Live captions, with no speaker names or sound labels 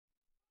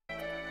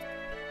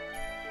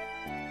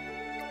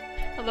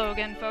Hello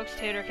again, folks.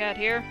 Tater Cat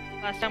here.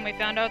 Last time we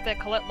found out that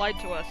Colette lied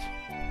to us.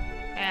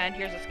 And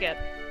here's a skit.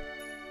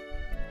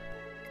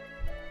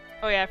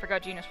 Oh yeah, I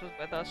forgot Genus was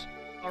with us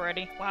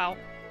already. Wow.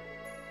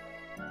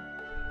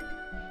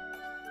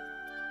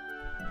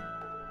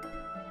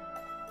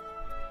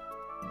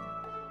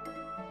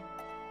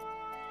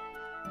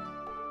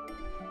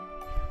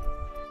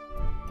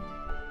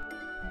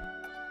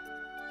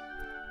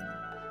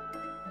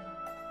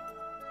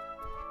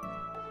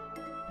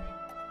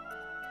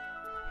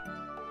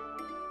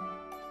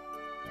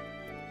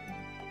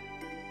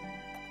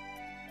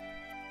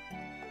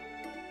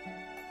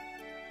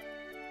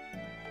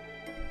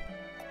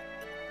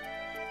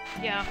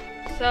 Yeah,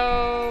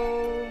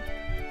 so...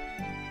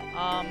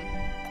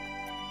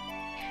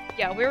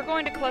 Yeah, we were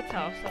going to Colette's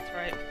house, that's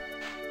right.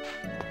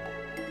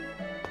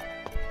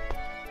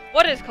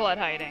 What is Colette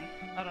hiding?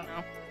 I don't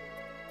know.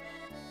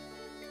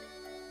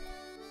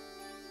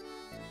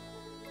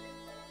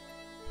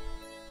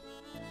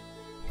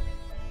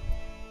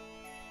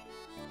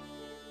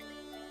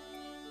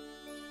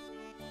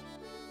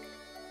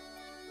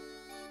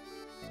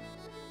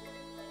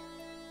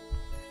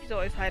 She's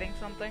always hiding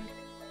something.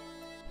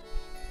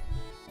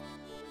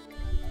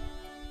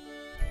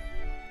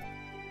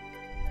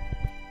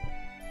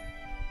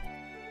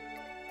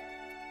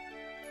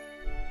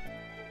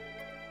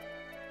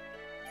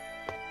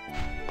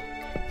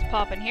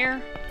 Pop in here.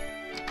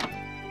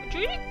 What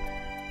you eating?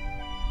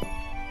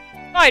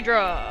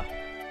 Hydra!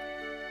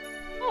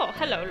 Oh,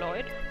 hello,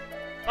 Lloyd.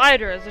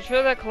 Hydra, is it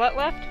true that Colette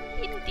left?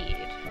 Indeed.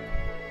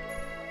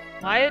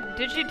 Why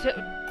did she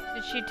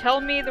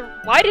tell me the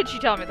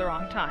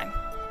wrong time?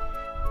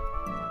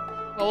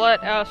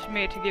 Colette asked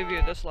me to give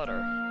you this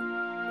letter.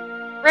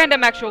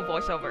 Random actual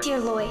voiceover. Dear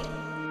Lloyd,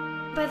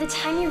 by the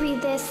time you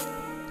read this,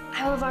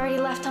 I will have already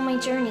left on my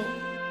journey.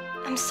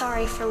 I'm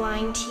sorry for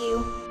lying to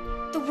you.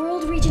 The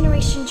world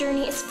regeneration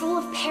journey is full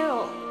of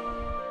peril.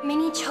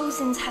 Many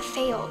Chosens have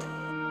failed.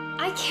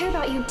 I care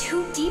about you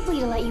too deeply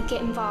to let you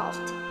get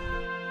involved.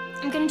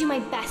 I'm gonna do my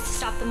best to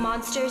stop the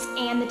monsters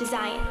and the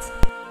Dezions.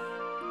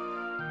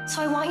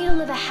 So I want you to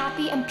live a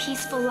happy and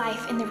peaceful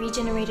life in the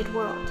regenerated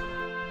world.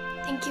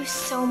 Thank you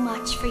so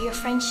much for your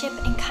friendship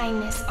and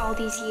kindness all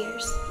these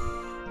years.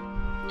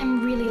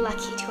 I'm really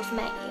lucky to have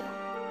met you.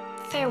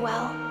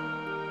 Farewell,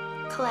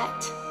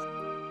 Colette.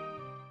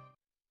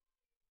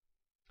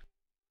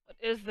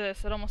 Is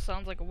this? It almost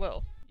sounds like a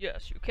will.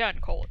 Yes, you can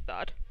call it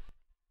that.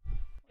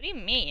 What do you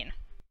mean?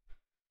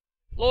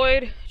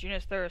 Lloyd,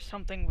 Genus, there is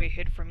something we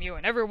hid from you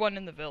and everyone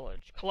in the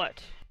village.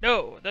 Colette.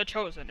 No, the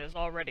Chosen is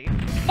already...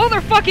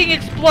 Motherfucking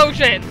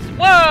explosions!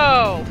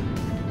 Whoa!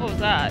 What was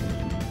that?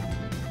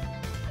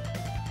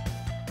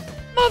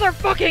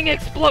 Motherfucking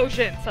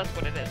explosions! That's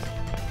what it is.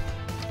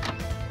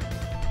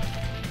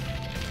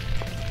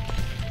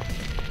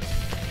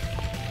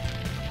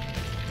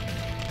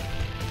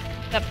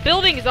 That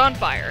building is on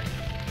fire.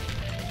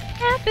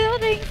 That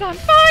building's on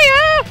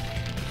fire!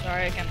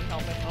 Sorry, I can't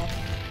help myself.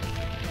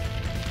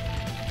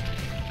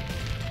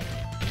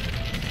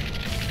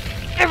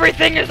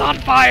 Everything is on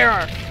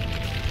fire!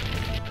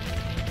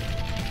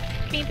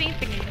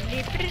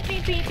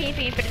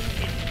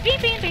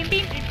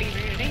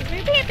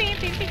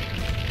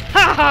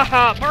 Ha ha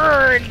ha!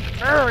 Burn!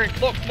 Burn!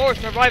 Look, more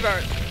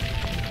survivors!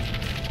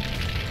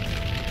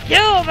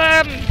 Kill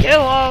them! Kill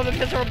all the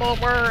miserable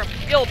worms!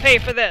 You'll pay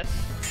for this!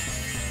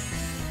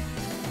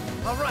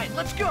 Alright,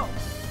 let's go!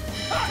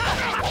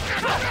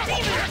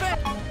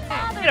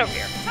 Get over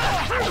here.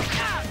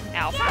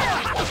 Ow.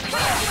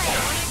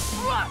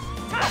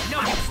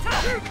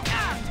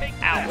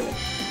 Ow.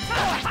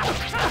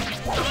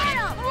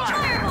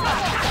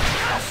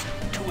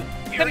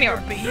 Come here.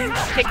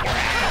 Kick your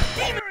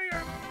ass.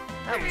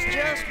 I was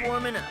just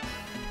warming up.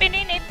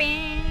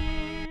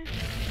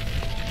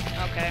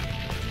 Okay.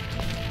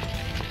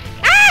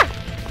 Ah!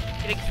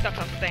 Getting stuck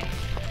on things.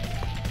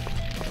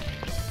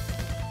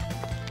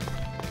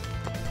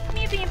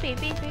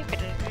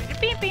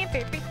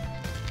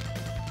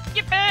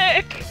 Get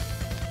back!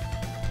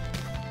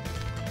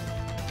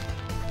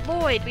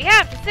 Lloyd, we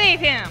have to save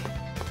him!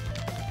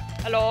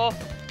 Hello?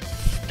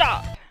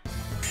 Stop!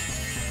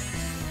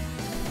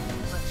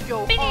 Let's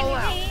go all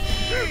out.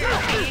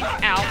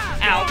 Ow,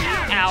 ow,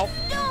 ow.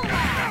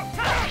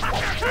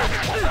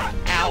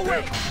 Ow.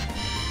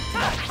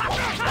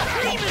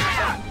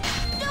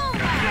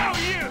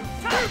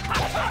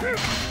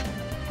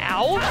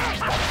 Ow.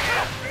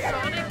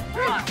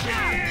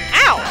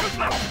 Ow!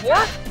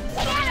 What?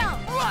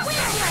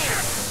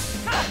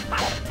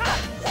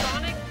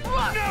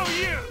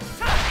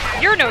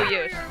 You're no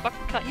use.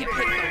 Fucking cut you. You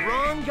picked the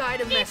wrong guy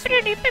to mess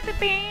with.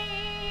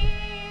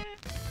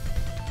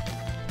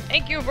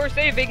 Thank you for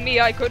saving me.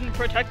 I couldn't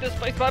protect this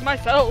place by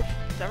myself.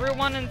 Is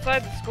everyone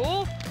inside the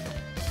school?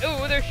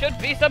 Oh, there should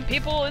be some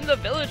people in the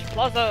village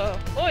plaza.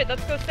 Lloyd,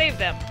 let's go save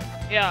them.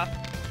 Yeah.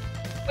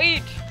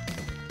 Wait.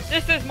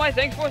 This is my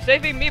thanks for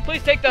saving me.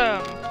 Please take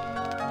them.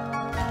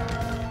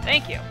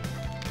 Thank you.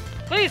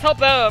 Please help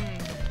them.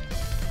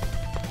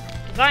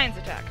 Zion's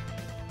attack.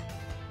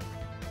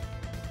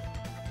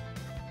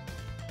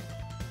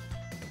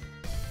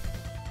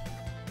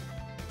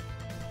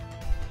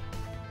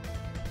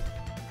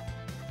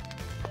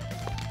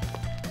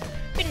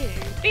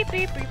 Beep,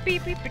 beep, beep,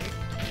 beep, beep, beep.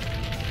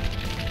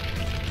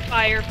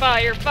 Fire,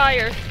 fire,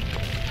 fire.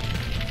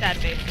 Sad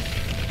face.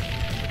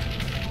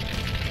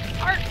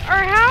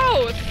 Our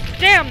house!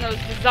 Damn those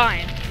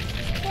designs.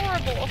 It's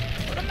horrible.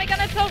 What am I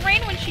gonna tell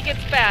Rain when she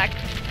gets back?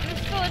 This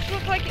village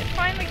looks like it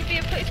finally could be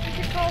a place we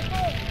could call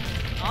home.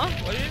 Huh?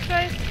 What did you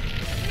say?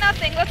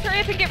 Nothing. Let's hurry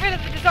up and get rid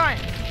of the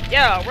designs.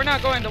 Yeah, we're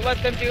not going to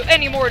let them do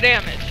any more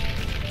damage.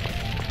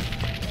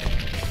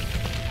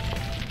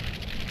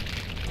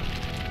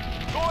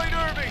 Lloyd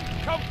Irving,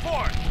 come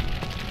forth!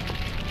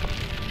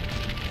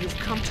 You've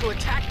come to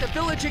attack the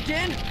village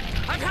again?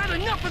 I've had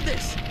enough of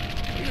this!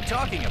 What are you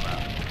talking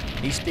about?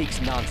 He speaks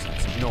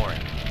nonsense. Ignore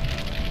him.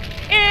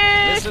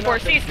 It's Listen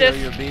up, Forcestus.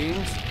 inferior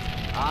beings.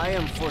 I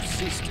am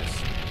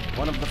Forcestus,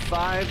 one of the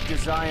 5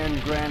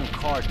 Desian Grand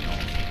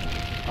Cardinals.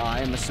 I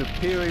am a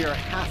superior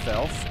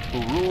half-elf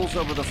who rules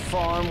over the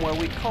farm where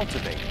we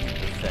cultivate you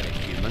pathetic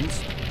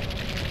humans.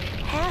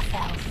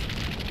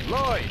 Half-elf.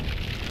 Lloyd,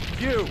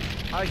 you,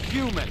 a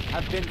human,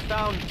 have been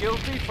found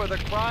guilty for the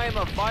crime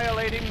of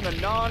violating the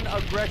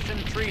non-aggression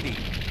treaty.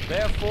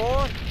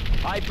 Therefore,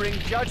 I bring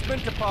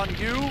judgment upon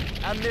you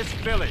and this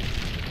village.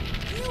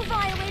 You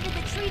violated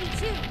the treaty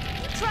too.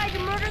 You tried to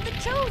murder the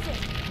Chosen.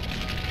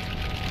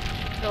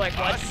 They're like,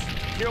 what? Us?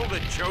 Kill the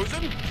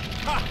Chosen?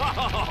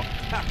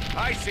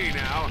 I see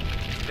now.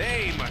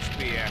 They must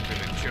be after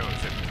the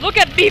Chosen. Look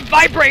at me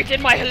vibrate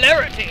in my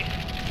hilarity!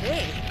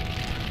 Hey,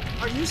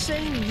 are you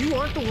saying you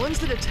aren't the ones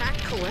that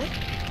attacked Colette?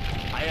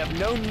 I have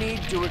no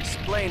need to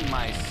explain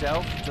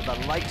myself to the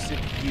likes of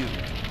you.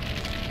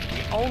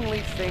 The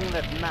only thing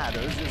that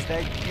matters is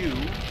that you,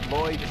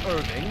 Lloyd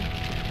Irving,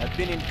 have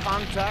been in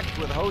contact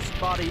with host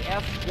body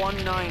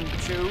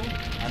F-192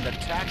 and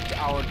attacked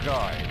our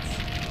guards.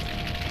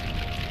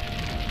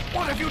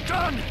 What have you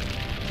done?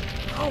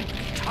 How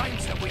many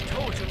times have we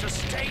told you to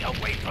stay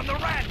away from the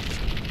rats?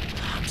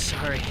 I'm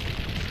sorry.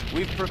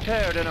 We've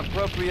prepared an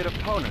appropriate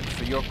opponent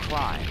for your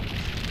crime.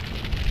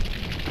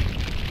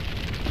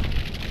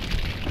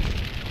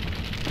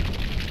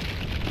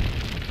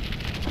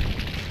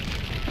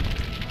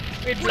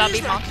 Weird What blobby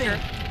is that monster.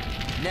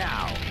 thing?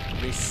 Now,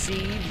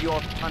 receive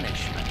your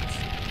punishment.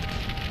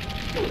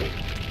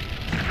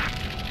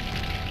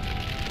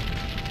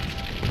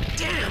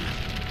 Damn!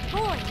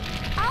 Boy,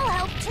 I'll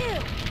help too.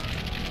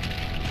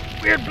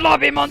 Weird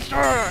blobby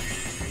monster!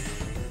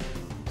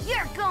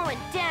 You're going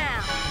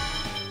down.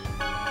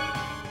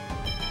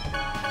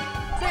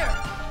 There!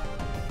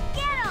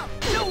 Get him!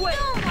 No way!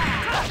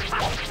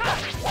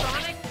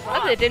 Sonic,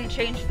 Glad they didn't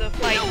change the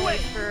fight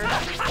voice for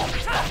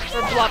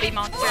blobby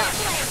monster.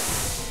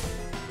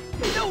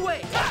 No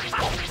way!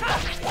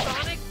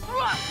 Sonic,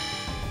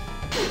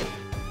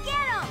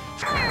 get him!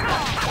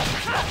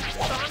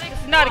 Sonic,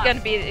 It's not going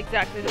to be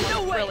exactly the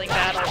most thrilling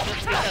battle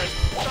just because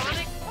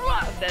Sonic,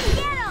 of this.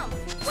 Get him!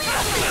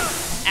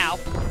 Ow.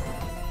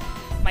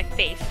 My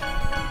face.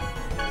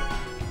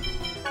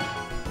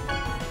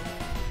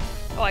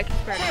 Oh, I can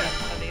spare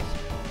some of these.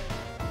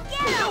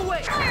 no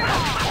way!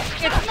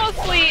 It's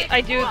mostly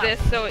I do this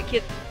so it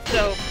gets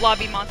so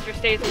blobby monster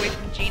stays away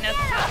from Genus.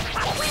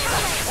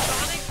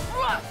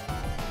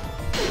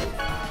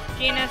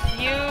 Genus,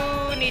 you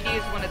need to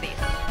use one of these.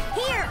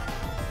 Here!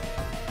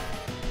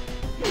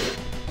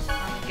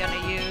 I'm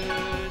gonna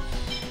use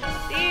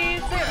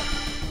these. There!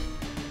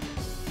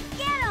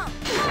 Get him!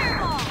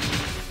 Fireball!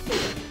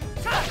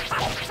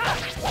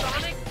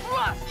 Sonic,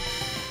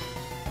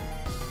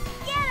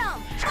 Get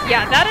him!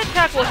 Yeah, that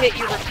attack will hit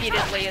you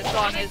repeatedly as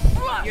long as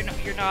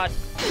you're not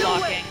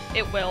blocking.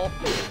 It will.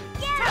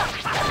 Get him!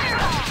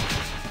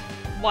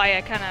 Fireball! Why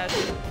I kind of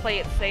play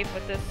it safe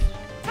with this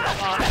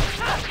boss.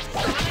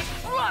 Sonic,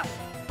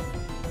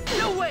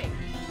 no way!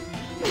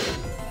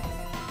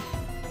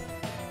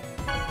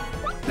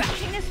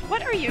 Genus,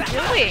 what are you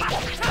doing?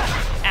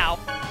 Ow.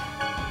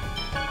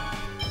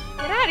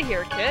 Get out of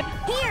here, kid.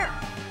 Here!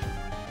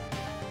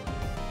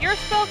 You're a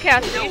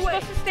spellcaster. You're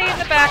supposed to stay in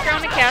the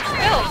background and cast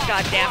spells,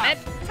 goddammit.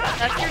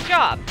 That's your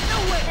job. No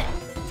way!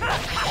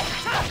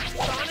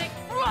 Sonic,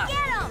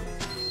 Get him!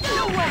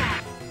 no way!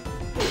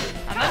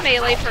 I'm a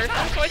melee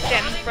person, so I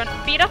stand in front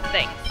and beat up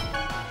things.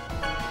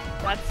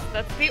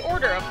 That's the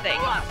order of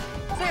things.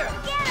 There!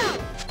 Get him!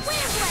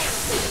 Wind Blade!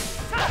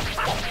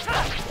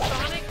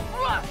 Sonic,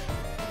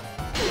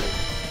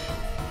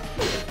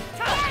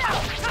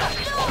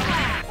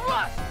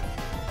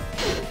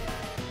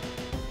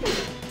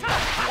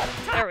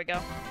 There we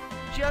go.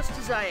 just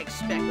as I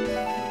expected.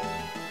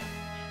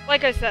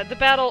 Like I said, that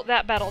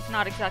battle's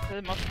not exactly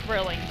the most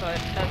thrilling, but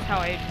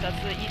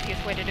that's the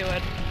easiest way to do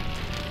it.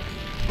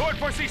 Lord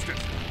Forcestus,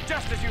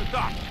 just as you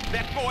thought,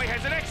 that boy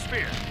has an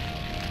X-Spear.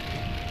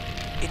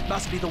 It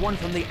must be the one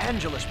from the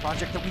Angelus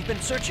project that we've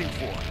been searching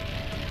for.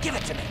 Give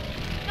it to me.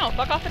 No,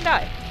 fuck off and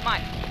die. It's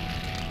mine.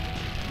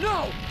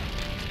 No!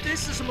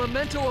 This is a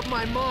memento of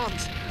my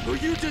mom's, who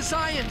you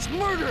Desians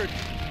murdered!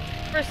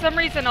 For some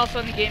reason, also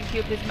in the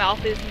GameCube, his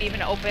mouth isn't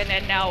even open,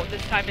 and now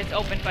this time it's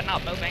open but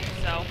not moving,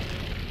 so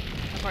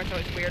that part's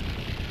always weird.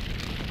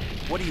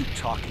 What are you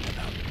talking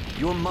about?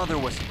 Your mother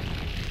was...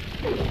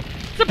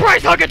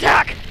 Surprise hug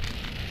attack!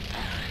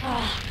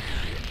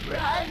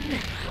 Run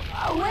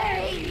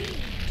away,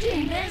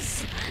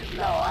 Genus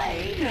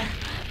Lloyd.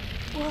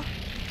 Well,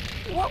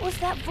 what was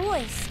that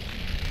voice?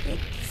 It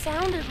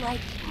sounded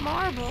like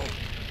Marble.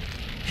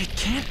 It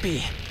can't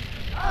be.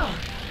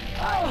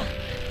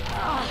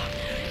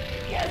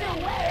 Get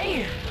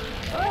away!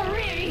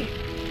 Hurry!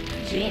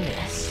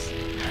 Genus,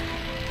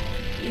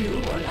 you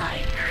were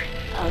like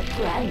a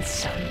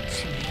grandson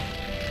to me.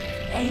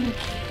 Thank you.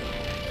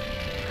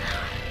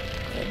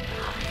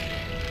 Goodbye.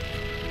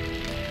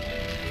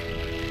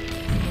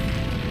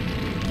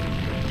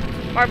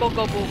 Marble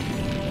go boom.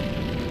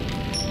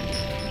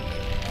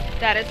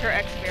 That is her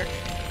X-Sphere.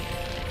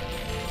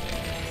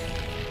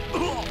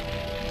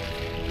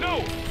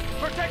 No!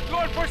 Protect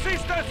Lord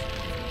Persistus!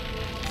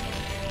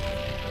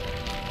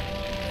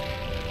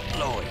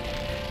 Lloyd,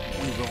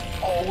 we will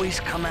always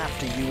come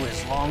after you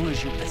as long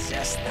as you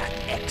possess that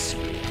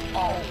X-Sphere.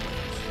 Always.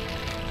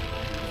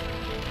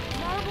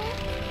 Marble?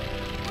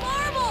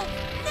 Marble!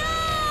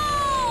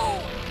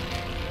 No!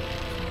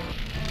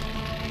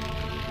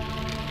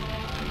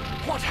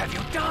 What have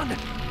you done?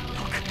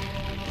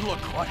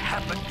 Look what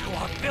happened to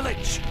our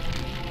village.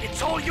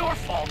 It's all your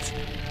fault.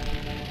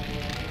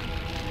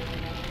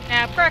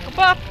 Now, crack a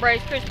pop,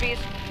 Rice Krispies.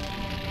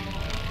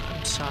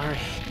 I'm sorry.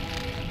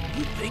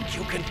 You think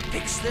you can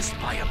fix this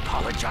by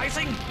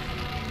apologizing?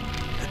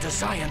 The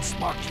Desians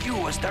marked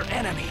you as their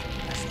enemy.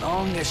 As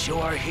long as you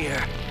are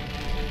here,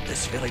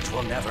 this village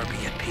will never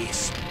be at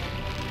peace.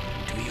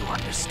 Do you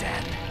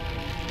understand?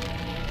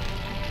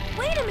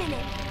 Wait a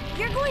minute!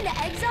 You're going to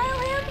exile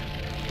him?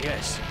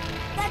 Yes.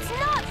 That's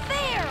not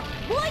fair!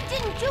 Lloyd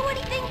didn't do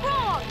anything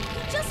wrong!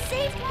 He just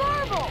saved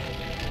Marble!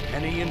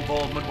 Any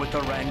involvement with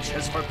the ranch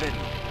is forbidden.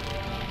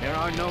 There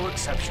are no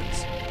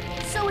exceptions.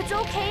 So it's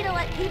okay to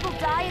let people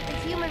die at the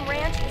human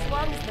ranch as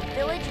long as the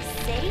village is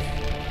safe?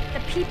 The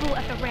people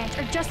at the ranch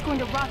are just going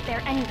to rot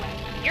there anyway.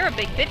 You're a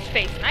big bitch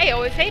face, and I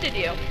always hated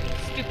you.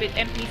 Stupid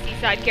NPC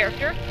side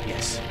character.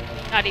 Yes.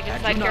 Not even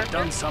Had side you not character.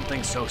 done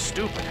something so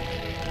stupid,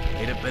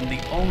 they'd have been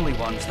the only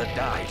ones that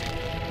died.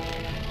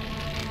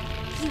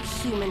 You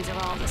humans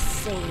are all the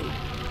same.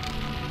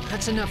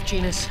 That's enough,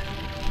 Genus.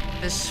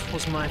 This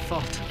was my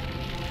fault.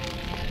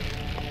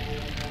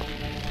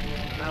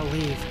 I'll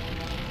leave.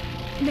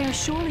 Mayor,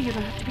 surely you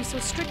don't have to be so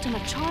strict on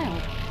a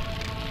child.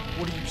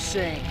 What are you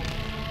saying?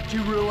 Do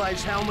you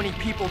realize how many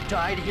people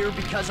died here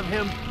because of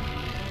him?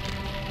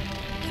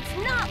 It's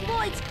not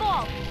Lloyd's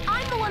fault!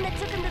 I'm the one that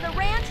took him to the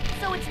ranch,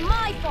 so it's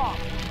my fault!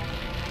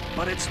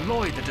 But it's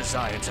Lloyd the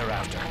Desians are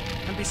after.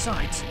 And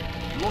besides,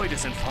 Lloyd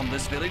isn't from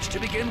this village to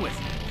begin with.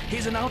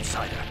 He's an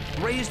outsider,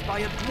 raised by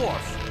a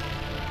dwarf.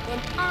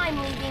 Then I'm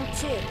leaving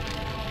too.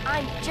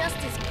 I'm just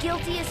as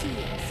guilty as he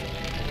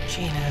is.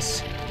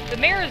 Genus. The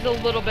mayor is a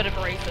little bit of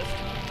a racist.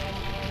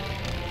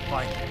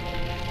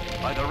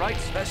 By the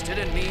rights vested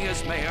in me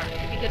as mayor,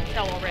 If you couldn't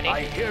tell already.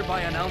 I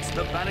hereby announce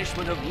the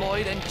banishment of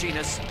Lloyd and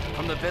Genus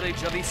from the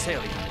village of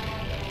Iselia.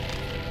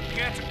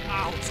 Get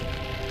out!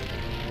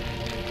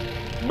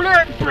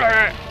 Blur,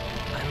 blur.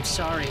 I'm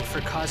sorry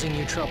for causing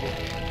you trouble.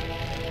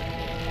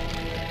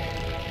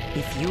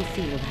 If you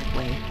feel that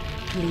way,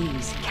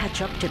 please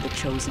catch up to the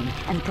Chosen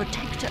and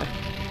protect her.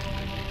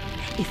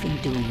 If in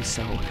doing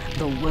so,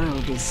 the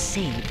world is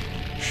saved,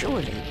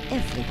 surely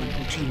everyone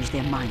will change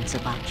their minds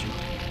about you.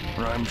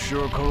 I'm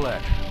sure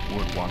Colette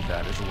would want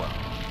that as well.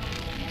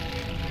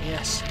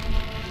 Yes.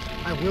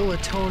 I will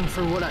atone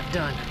for what I've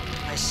done.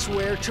 I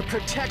swear to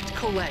protect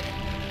Colette,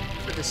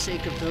 for the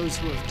sake of those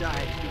who have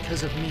died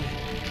because of me.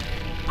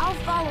 I'll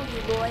follow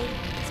you, Lloyd.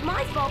 It's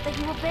my fault that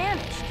you were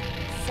banished.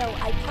 So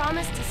I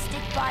promise to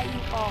stick by you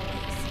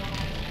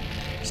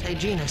always. Say,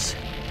 Genus,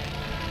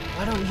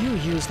 why don't you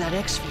use that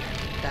X-Sphere?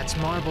 That's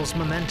Marble's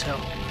memento.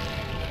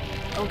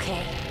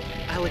 Okay.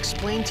 I'll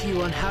explain to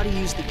you on how to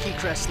use the key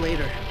crest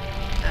later.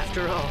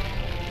 After all,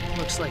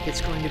 looks like it's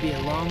going to be a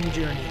long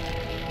journey.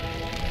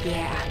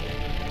 Yeah.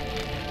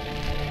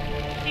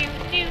 Doo,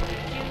 doo,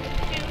 doo,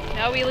 doo.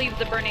 Now we leave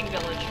the burning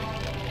village.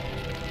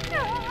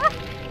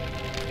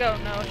 Go,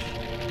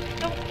 Nosh.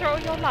 Don't throw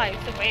your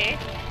lives away.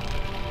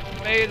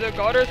 May the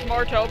goddess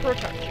Martel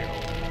protect you.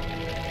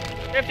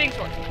 Drifting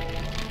swords.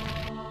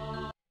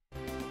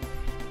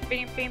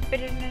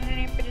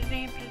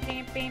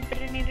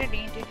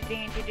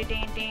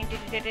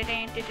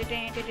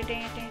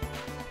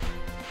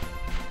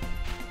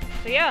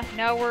 So yeah,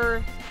 now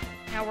we're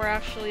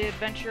actually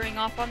adventuring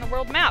off on the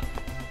world map.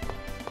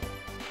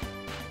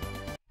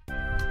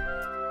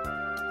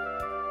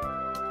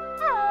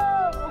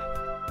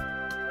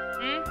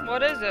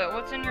 What is it?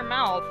 What's in your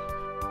mouth?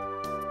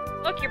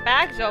 Look, your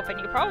bag's open.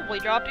 You probably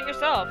dropped it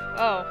yourself.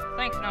 Oh,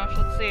 thanks, Nosh.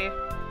 Let's see.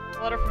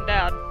 A letter from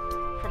Dad.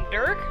 From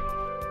Dirk?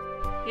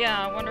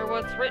 Yeah, I wonder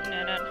what's written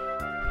in it.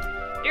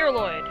 Dear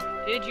Lloyd,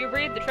 did you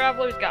read The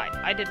Traveler's Guide?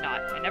 I did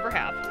not. I never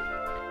have.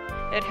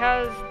 It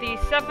has the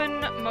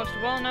 7 most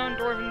well-known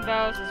dwarven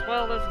vows as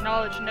well as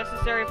knowledge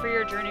necessary for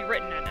your journey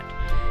written in it.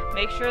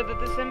 Make use of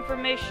this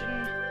information,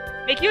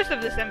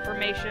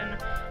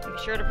 and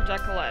be sure to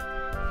protect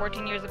Colette.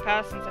 14 years have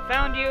passed since I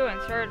found you and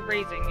started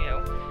raising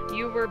you.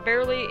 you were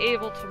barely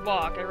able to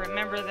walk, I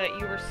remember that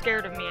you were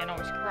scared of me and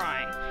always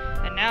crying.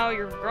 And now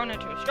you've grown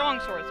into a strong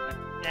swordsman,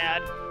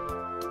 Dad.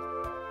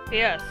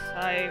 Yes,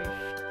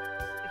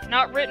 it's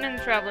not written in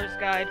the Traveler's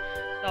Guide,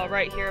 so I'll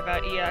write here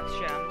about EX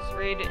gems.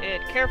 Read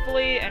it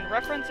carefully and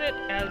reference it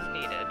as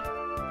needed.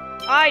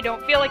 I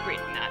don't feel like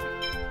reading that.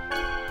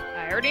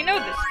 I already know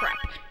this crap.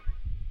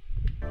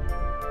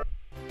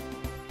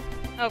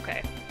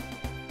 Okay.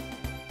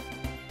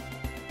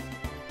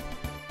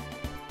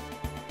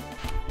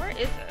 Where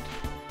is it?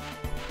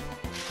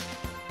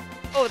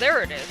 Oh,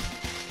 there it is.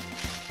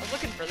 I was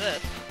looking for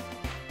this.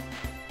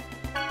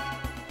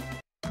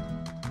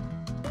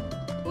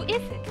 Who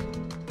is it?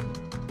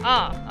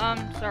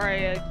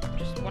 Sorry, I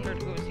just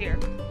wondered who was here.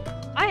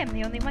 I am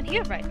the only one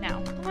here right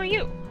now. Who are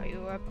you? Are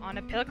you on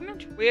a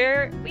pilgrimage?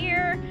 We're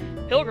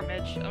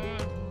pilgrimage?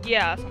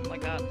 Yeah, something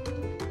like that.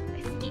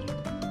 I see.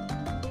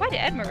 Quite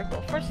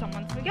admirable for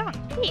someone so young.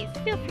 Please,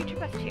 feel free to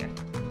rest here.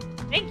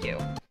 Thank you.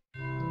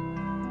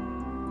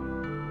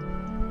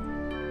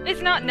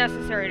 It's not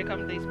necessary to come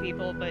to these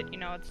people, but, you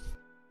know, it's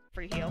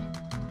free heal.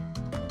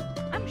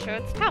 I'm sure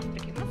it's tough,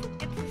 but you mustn't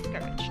get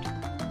discouraged.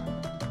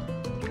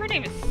 I think her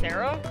name is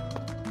Sarah?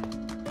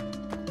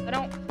 I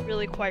don't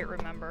really quite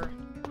remember,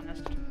 to be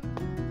honest.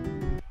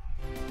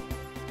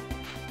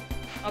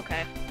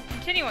 Okay,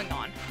 continuing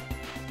on.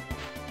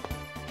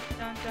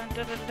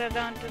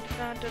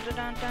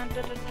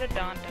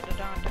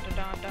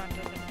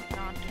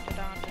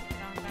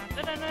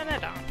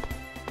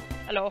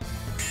 Hello.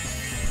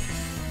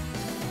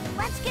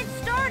 Let's get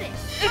started.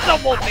 It's a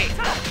wolfie.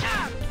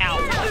 Ow.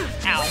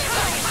 Ow.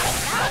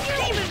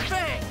 Demon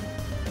Fang!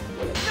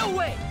 No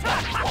way!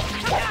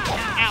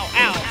 Ow,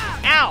 ow,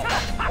 ow!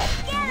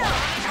 Get him!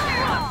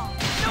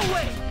 No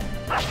way!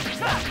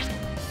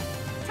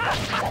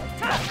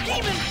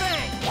 Demon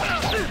Fang!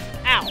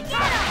 Ow.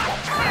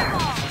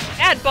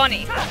 Bad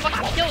bunny! I'll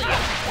fucking kill you.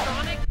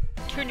 Sonic,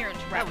 turn your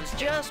into I rabbit. was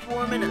just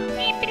warming up.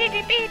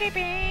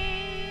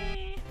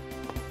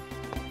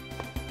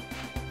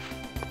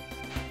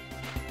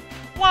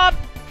 Wop!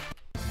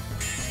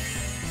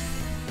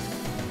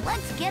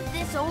 Let's get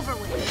this over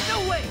with. No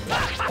way!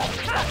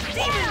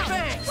 Demon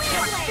Fang!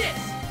 What's this?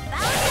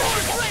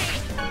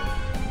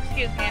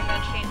 Excuse me, I'm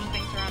gonna change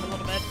things around a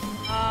little bit.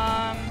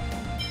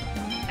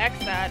 X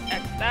that,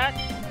 X that.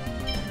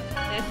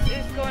 This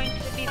is going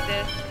to be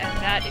this, and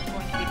that is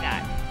going to be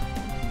that.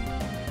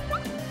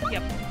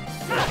 Yep.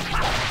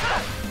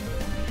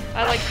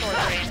 I like Sword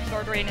Rain.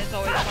 Sword Rain is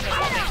always one of the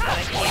things that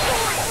I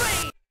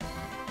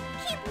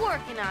keep. Keep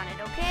working on it,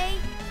 okay?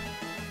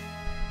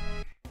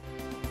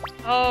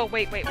 Oh,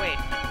 wait.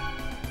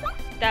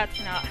 That's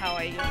not how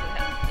I usually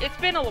have. It's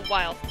been a little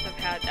while since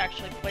I've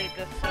actually played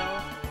this,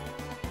 so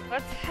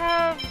let's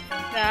have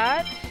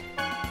that.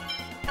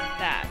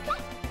 That.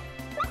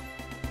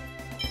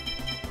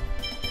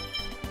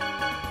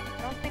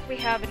 I don't think we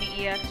have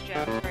any EX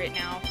gems right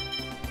now.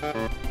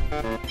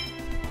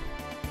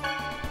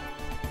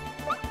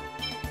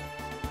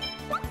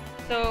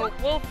 So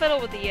we'll fiddle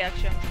with the EX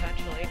gems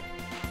eventually.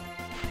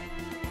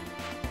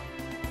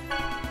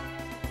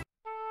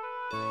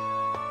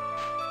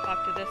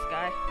 Talk to this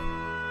guy.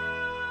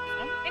 I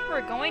don't think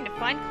we're going to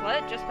find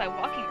Colette just by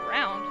walking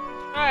around.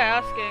 Let's try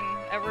asking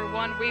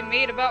everyone we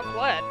meet about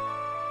Colette.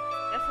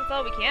 Guess that's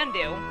all we can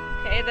do.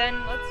 Okay,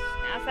 then let's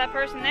ask that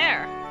person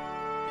there.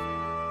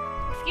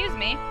 Excuse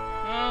me.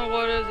 Oh,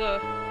 what is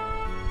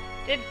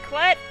did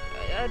Colette,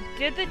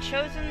 did the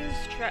Chosen's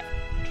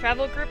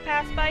travel group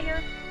pass by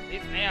here? At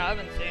least me, I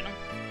haven't seen them.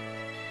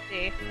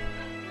 See.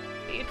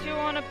 Are you two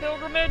on a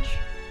pilgrimage?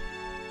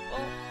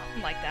 Well,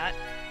 something like that.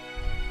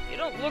 You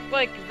don't look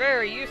like you're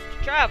very used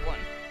to traveling.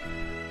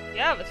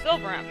 You have a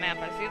silver map,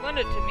 I see. Lend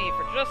it to me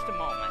for just a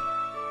moment.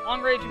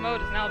 Long-range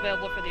mode is now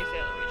available for the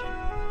Sailor region.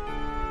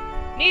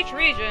 In each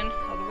region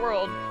of the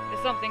world is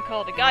something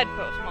called a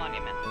guidepost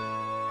monument. If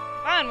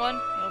you find one,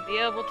 you'll be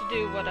able to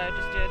do what I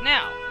just did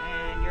now,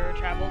 and your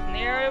travels in the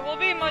area will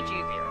be much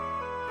easier.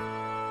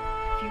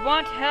 If you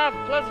want to have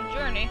a pleasant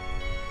journey,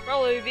 it'd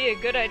probably be a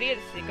good idea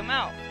to seek them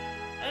out.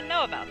 I didn't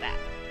know about that.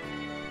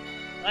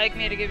 Like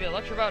me to give you a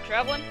lecture about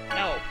traveling?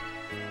 No.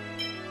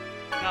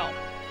 No.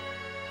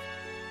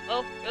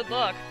 Well, good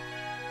luck.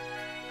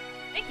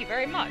 Thank you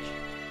very much.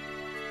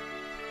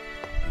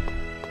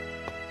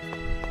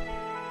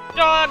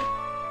 Dog!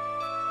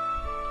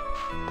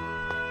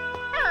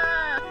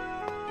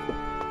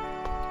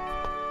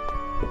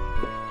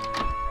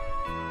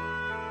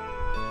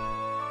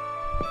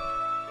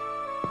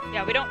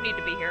 Yeah, we don't need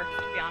to be here,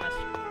 to be honest.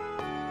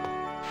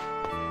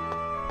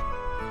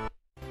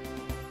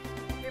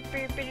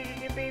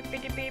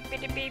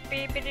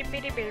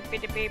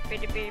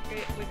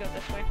 We go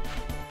this way.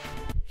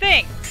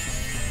 Thing!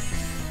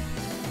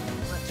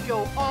 Let's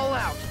go all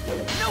out.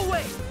 No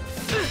way!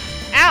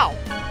 Ow!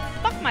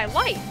 Fuck my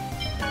life!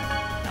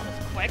 That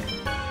was quick.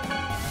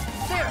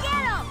 There!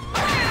 Get him!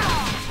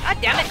 God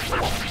damn it!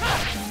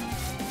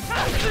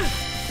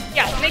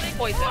 Yeah, snake's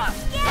poison. Get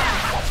him!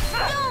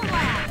 Don't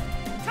laugh!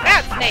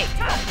 Bad snake!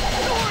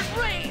 Sword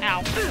Rain!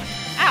 Ow.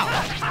 Ow!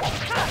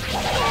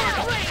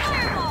 Sword Rain!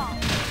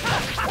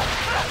 Fireball!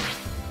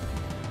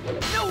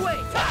 No way!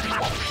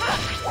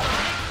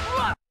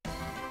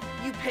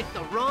 You picked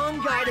the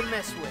wrong guy to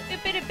mess with.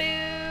 Boo-biddy-boo.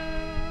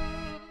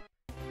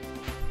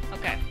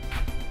 Okay.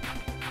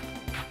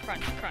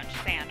 Crunch, crunch,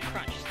 sand,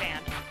 crunch,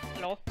 sand.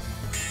 Hello?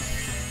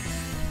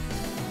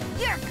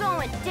 You're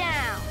going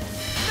down.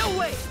 No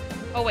way!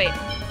 Oh, wait.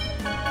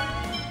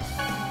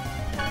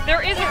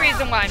 There is a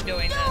reason why I'm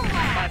doing this,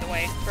 by the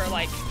way, for,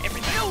 like,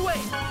 everything. No way!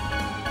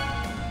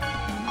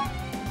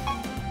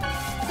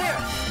 There!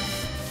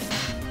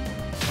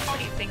 What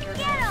do you think you're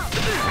Get doing? him!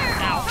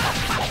 Ow.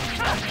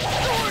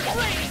 Sword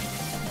blade!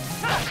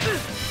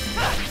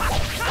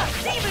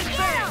 Demon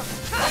bang!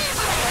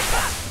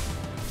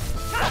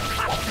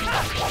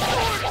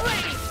 Sword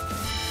blade!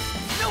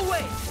 No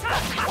way!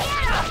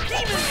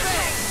 Demon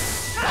bang!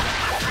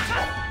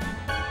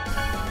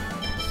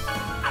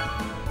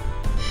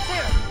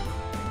 There!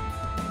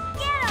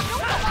 Get him!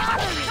 Don't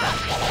bother me!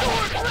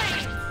 Sword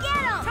blade! Get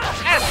him!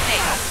 Ah,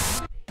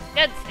 snake.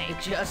 Dead snake. It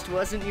just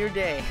wasn't your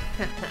day.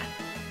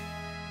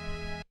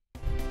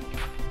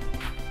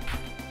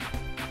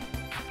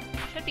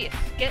 Should be a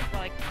skit,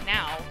 like,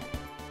 now.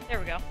 There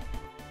we go.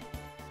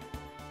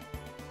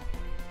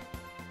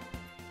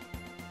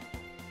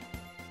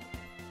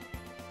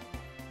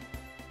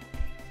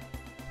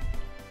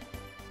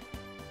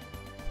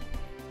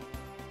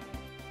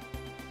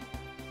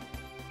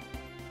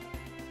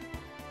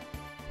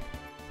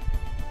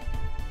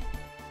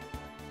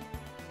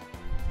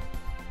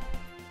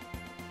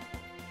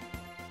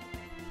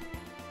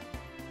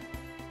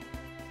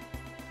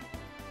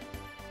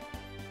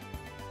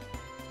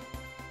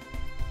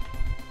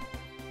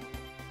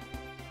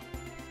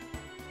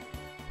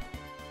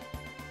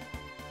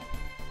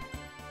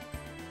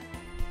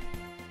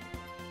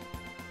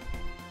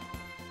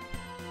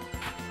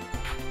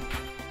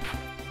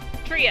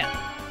 Tria.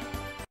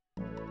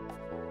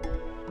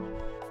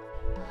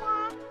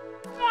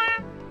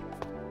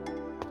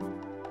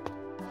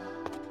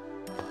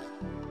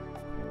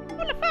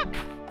 What the fuck?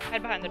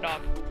 Hide behind the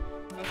dog.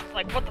 I was just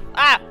like, what the?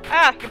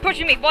 Ah! You're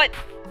pushing me. What?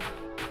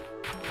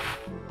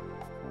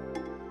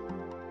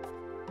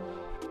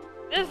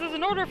 This is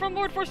an order from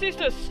Lord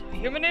Forcestus. A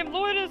human named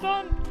Lloyd is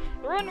on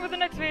the run with the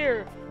next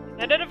sphere.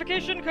 His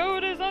identification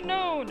code is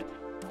unknown.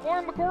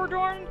 Form a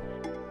cordon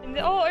in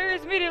all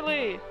areas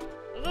immediately.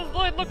 What does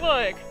Lloyd look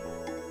like?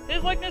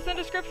 His likeness and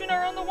description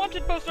are on the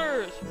wanted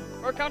posters.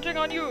 We're counting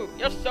on you.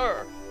 Yes,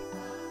 sir.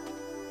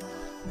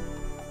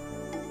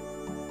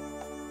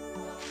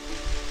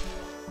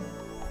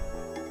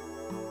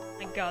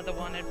 My god, the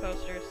wanted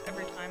posters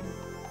every time.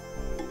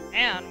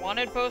 And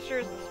wanted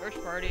posters and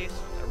search parties.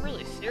 They're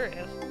really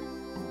serious.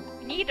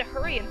 We need to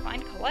hurry and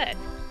find Colette.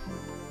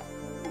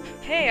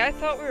 Hey, I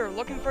thought we were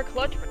looking for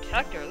Colette to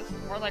protect her. This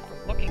is more like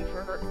we're looking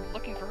for her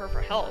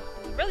for help.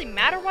 Does it really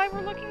matter why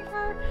we're looking for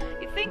her?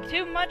 You think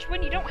too much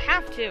when you don't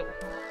have to.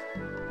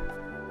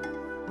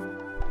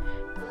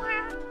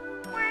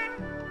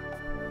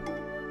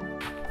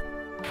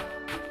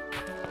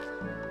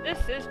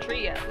 This is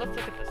Tria. Let's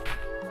look at this.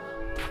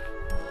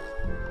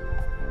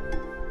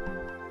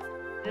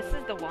 This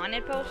is the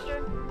wanted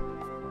poster?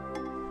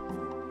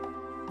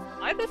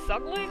 Am I this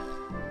ugly?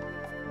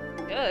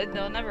 Good,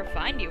 they'll never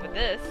find you with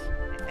this,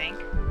 I think.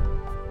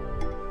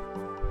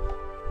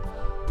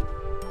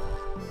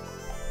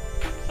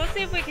 So let's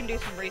see if we can do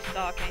some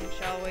restocking,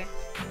 shall we?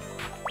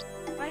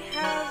 Do I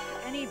have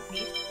any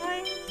beast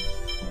types?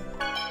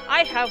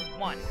 I have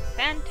one.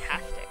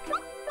 Fantastic.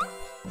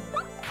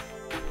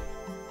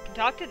 I can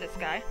talk to this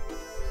guy.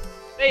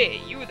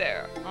 Hey, you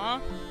there, huh?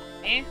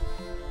 Me?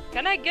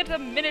 Can I get a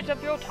minute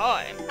of your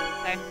time?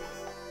 Okay.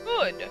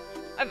 Good.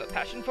 I have a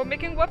passion for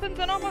making weapons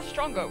and armor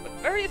stronger with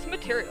various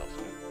materials.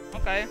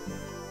 Okay.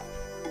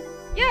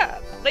 Yeah,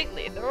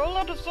 lately there are a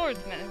lot of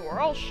swordsmen who are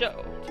all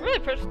show. It's really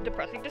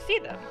depressing to see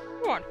them.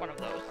 You aren't one of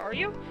those, are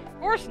you? Of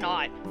course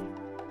not.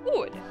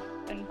 Good.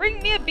 Then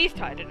bring me a beast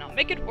hide and I'll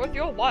make it worth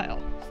your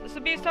while. Is this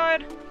a beast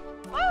hide?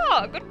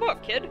 Ah, good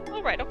work, kid.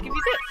 Alright, I'll give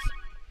you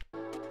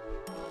this.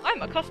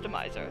 I'm a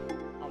customizer.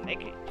 I'll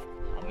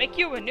make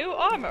you a new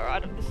armor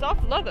out of the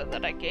soft leather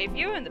that I gave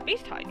you and the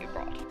beast hide you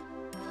brought.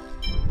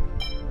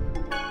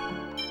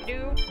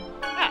 Do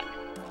that.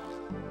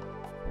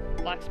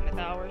 Blacksmith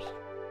hours.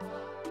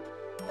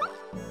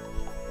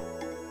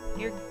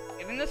 You're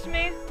giving this to me?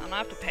 I don't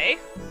have to pay?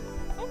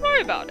 Don't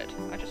worry about it.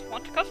 I just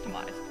want to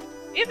customize.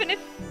 Even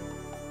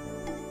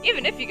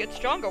if you get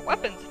stronger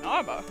weapons and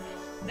armor,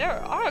 there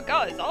are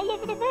guys all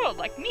over the world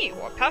like me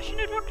who are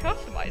passionate about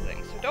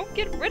customizing, so don't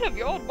get rid of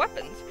your old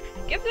weapons.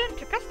 Give them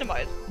to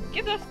customize.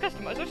 Give us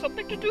customizers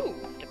something to do.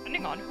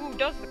 Depending on who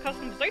does the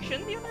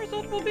customization, the end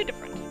result will be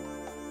different.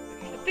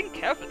 You should think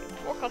carefully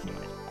before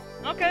customizing.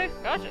 Okay,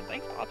 gotcha.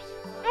 Thanks, Pops.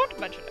 Don't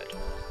mention it.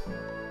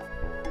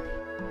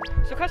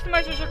 So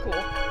customizers are cool.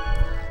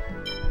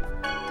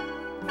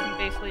 You can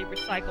basically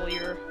recycle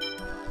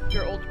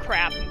your old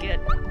crap and get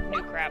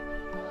new crap.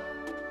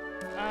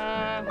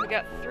 We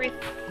got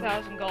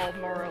 3,000 gold,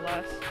 more or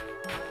less.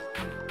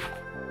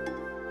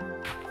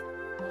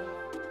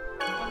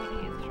 How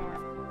many is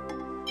charm?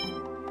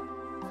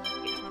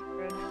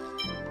 800.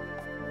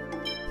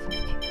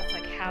 16, that's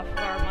like half of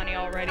our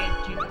already.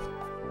 Jesus.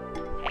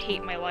 I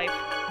hate my life.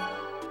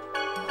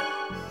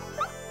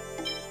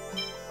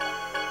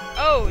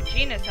 Oh,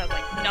 Genus has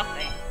like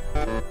nothing.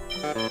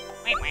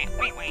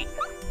 Wait.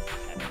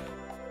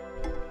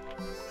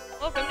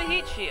 Welcome to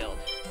Heat Shield.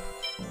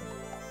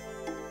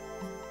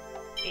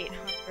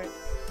 800.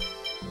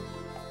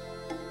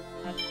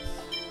 That's...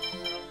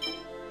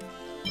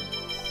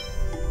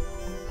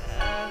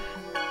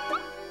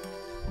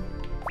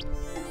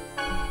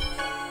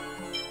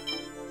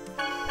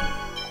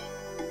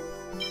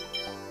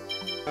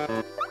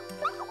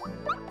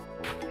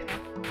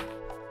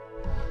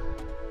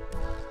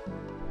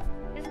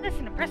 Isn't this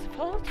an impressive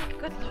hole? Take a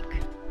good look.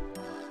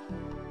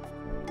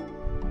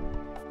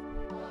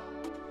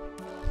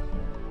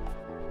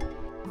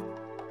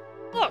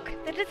 Look,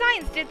 the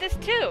designs did this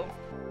too.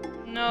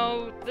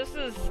 No, this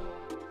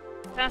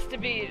has to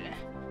be...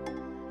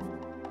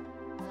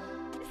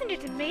 Isn't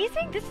it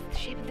amazing? This is the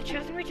shape of the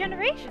chosen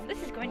regeneration.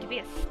 This is going to be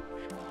a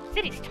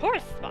city's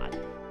tourist spot. ...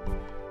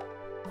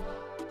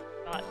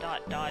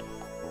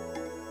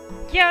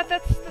 Yeah,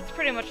 that's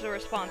pretty much the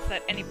response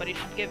that anybody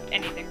should give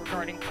anything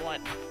regarding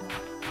Colette.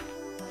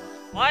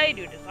 Why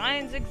do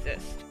designs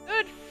exist?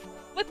 Good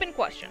flippin'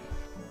 question.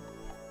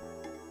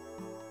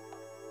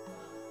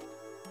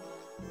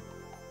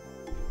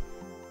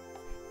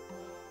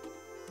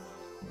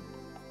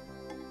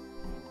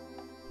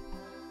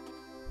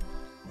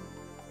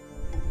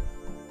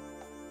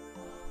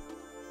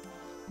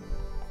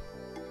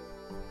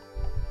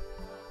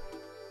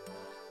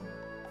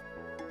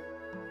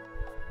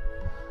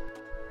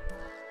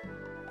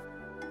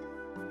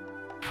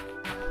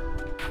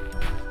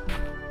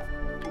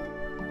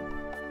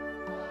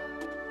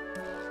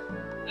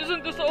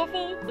 Isn't this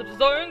awful? The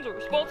designs are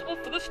responsible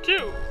for this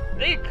too.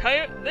 They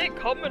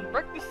come and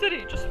wreck the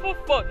city just for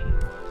fun.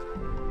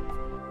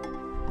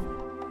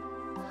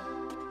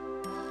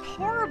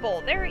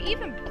 Horrible. There are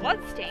even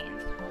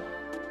bloodstains.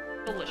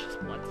 Delicious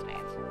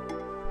bloodstains.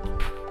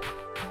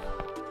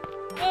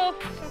 Well,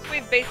 since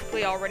we've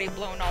basically already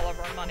blown all of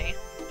our money,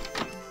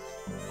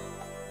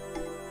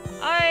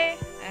 I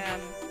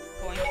am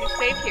going to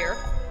save here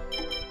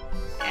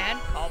and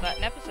call that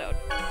an episode.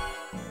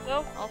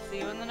 So, I'll see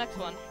you in the next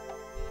one.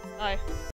 Bye.